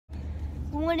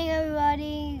Good morning,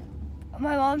 everybody.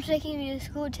 My mom's taking me to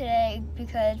school today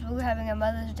because we're having a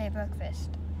Mother's Day breakfast.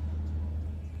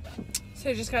 So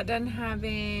I just got done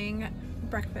having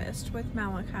breakfast with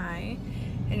Malachi,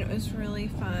 and it was really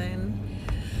fun.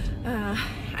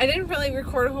 I didn't really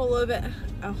record a whole little bit.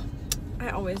 Oh, I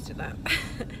always do that.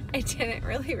 I didn't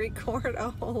really record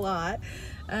a whole lot.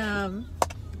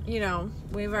 You know,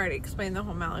 we've already explained the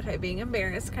whole Malachi being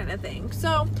embarrassed kind of thing.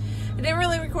 So I didn't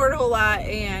really record a whole lot,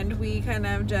 and we kind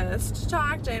of just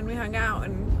talked and we hung out,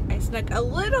 and I snuck a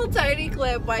little tiny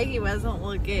clip while he wasn't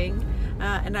looking,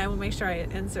 and I will make sure I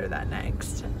insert that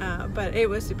next. But it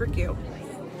was super cute.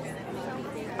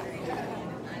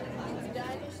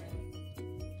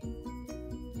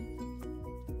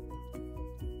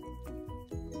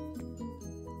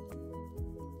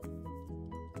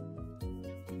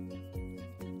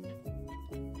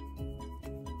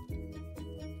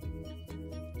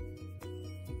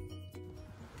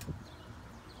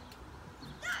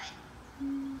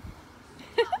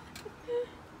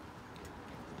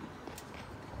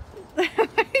 What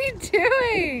are you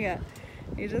doing?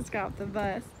 You just got off the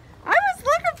bus. I was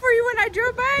looking for you when I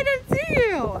drove by. I didn't see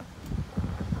you.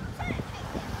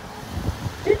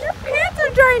 Dude, your pants are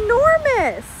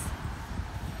ginormous.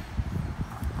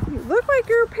 You look like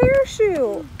you're a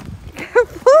parachute.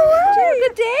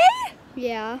 Good day?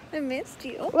 Yeah. I missed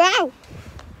you. Wow.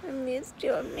 I missed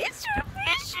you. I missed you. I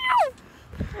missed you.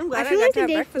 I'm glad I feel got like to the have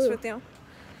day breakfast flew. with you.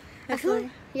 I feel like,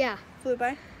 yeah. Flew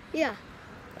by. Yeah.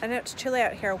 I know it's chilly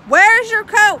out here. Where's your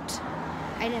coat?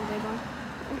 I didn't bring one.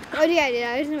 Oh, yeah, I did.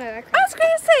 I was in my backpack. I was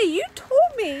gonna say, you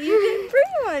told me you didn't bring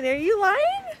one. Are you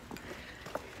lying?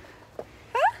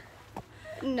 Huh?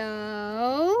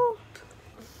 No.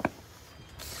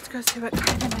 Let's go see what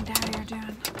Carmen and Daddy are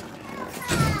doing.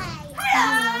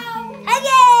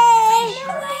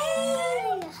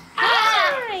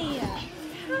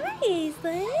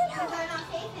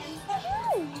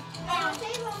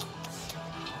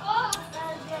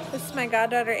 This is my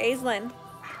goddaughter, Aislinn.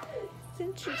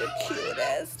 Isn't she the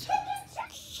cutest?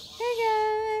 Hey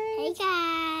guys. Hey,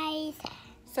 guys.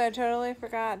 So I totally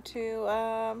forgot to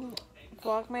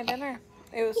vlog my dinner.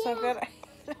 It was so good.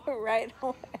 Right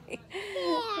away.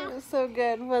 It was so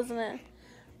good, wasn't it?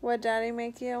 What'd Daddy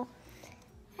make you?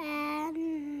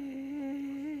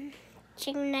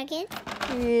 Chicken nuggets.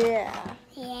 Yeah.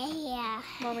 Yeah.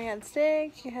 Mommy had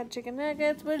steak. You had chicken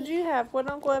nuggets. What did you have? What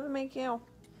did Uncle Evan make you?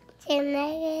 Chicken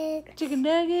nuggets. Chicken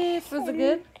nuggets. Was it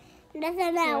good?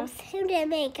 Nothing else. Who didn't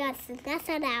make us?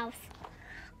 Nothing else.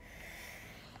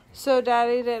 So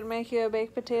Daddy didn't make you a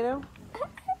baked potato?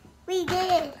 We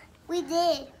did. We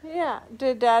did. Yeah.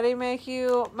 Did Daddy make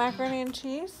you macaroni and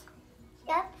cheese?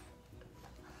 Yep.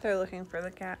 They're looking for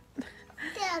the cat.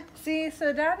 Yep. See,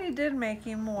 so Daddy did make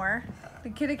you more. The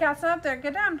kitty cat's up there.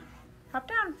 Get down. Hop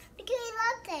down. Because he's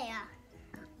up there.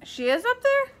 She is up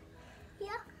there?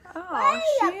 Yeah. Oh, Way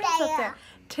she up is up there. there.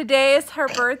 Today is her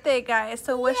birthday, guys.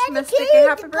 So wish Happy Mystic kitty a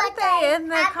happy birthday in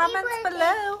the Happy comments birthday,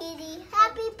 below. Kitty.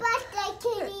 Happy birthday,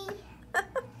 kitty.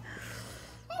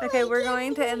 Okay, we're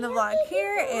going to end the vlog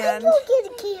here, and We'll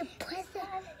get a kid present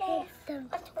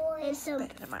and some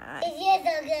spit in my eye.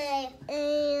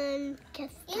 and get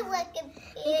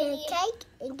cake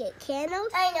and get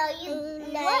candles. I know you.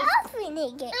 What else we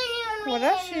need to get? What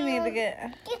else you need to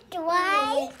get? Get the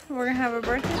wine. We're gonna have a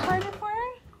birthday party for her.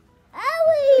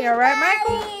 You You alright,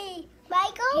 Michael?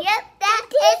 Michael? Yep, that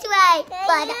is right.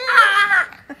 But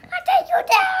I'll take you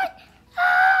down.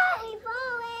 He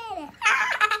falling.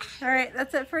 All right,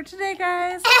 that's it for today,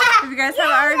 guys. If you guys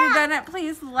haven't already done it,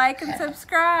 please like and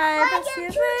subscribe. Bye, See you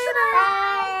Bye.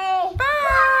 later. Bye.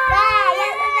 Bye.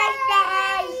 Have a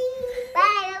mustache.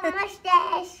 Bye. Have a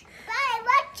mustache. Bye.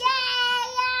 Mustache.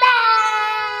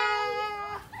 Bye.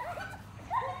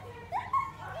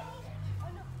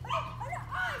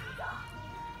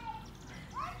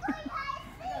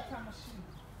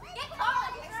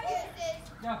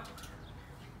 Yeah.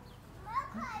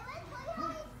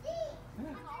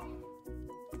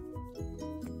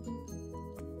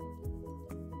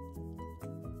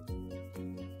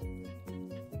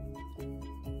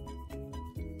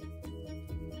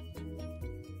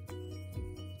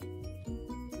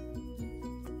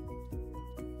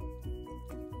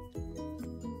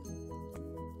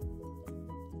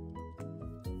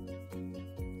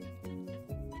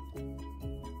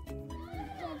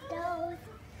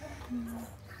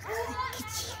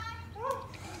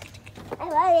 I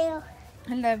love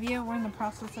you. I love you. We're in the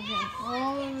process of getting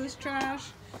all of this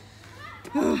trash.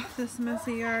 This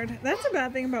messy yard. That's a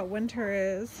bad thing about winter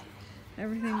is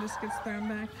everything just gets thrown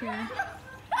back here.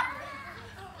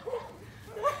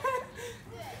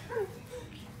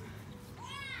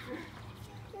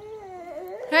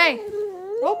 Hey.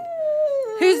 Oh.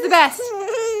 Who's the best?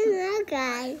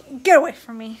 Okay. Get away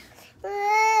from me.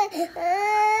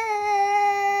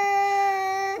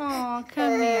 Oh,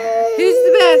 come here. Who's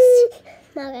the best?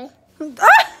 Okay.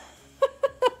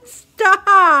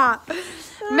 Stop.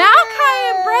 Malachi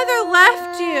and brother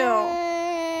left you.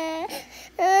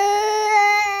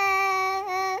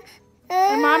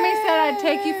 And Mommy said I'd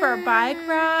take you for a bike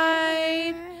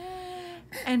ride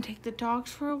and take the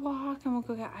dogs for a walk and we'll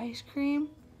go get ice cream.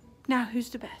 Now, who's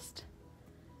the best?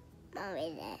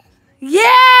 Mommy did. Yay!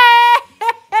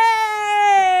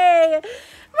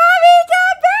 Mommy's the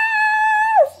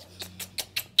best!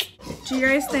 Do you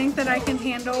guys think that I can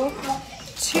handle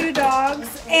 2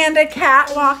 dogs and a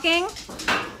cat walking?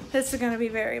 This is going to be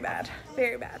very bad.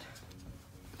 Very bad.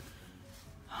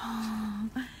 Oh,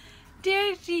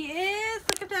 there she is.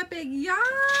 Look at that big yawn.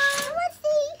 Let's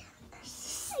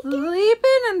see.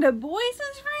 Sleeping in the boys'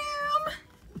 room.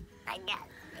 I got it.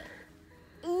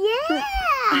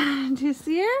 Yeah. Do you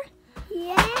see her?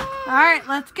 Yeah. All right,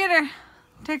 let's get her.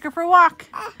 Take her for a walk.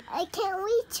 I can't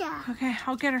reach her. Okay,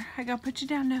 I'll get her. I gotta put you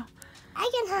down now. I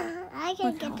can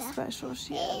Look get how her. special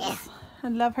she is. I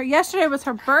love her. Yesterday was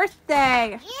her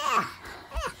birthday. Yeah.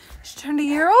 She turned a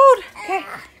year old. Okay,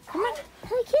 come on.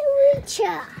 I can reach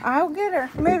her. I'll get her.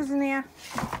 Move, Zania.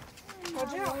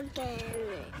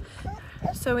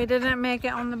 So we didn't make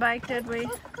it on the bike, did we?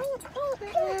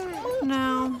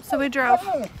 No. So we drove.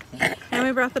 And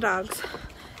we brought the dogs.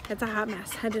 It's a hot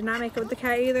mess. I did not make it with the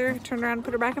cat either. Turned around and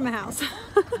put her back in the house. Is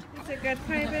it good,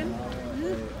 Coben?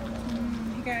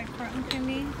 You got a cotton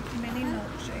candy mini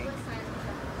milkshake.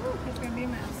 It's going to be a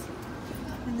mess.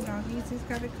 And the doggies, he's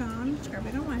got a cone.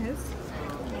 Scrubby don't want his.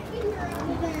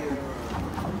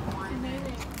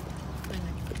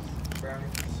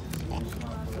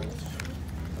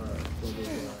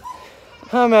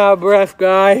 I'm out of breath,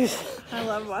 guys. I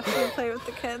love watching them play with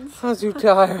the kids. I'm too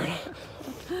tired.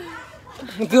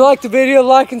 If you liked the video,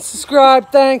 like and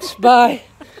subscribe. Thanks. Bye.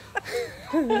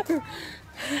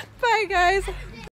 Bye, guys.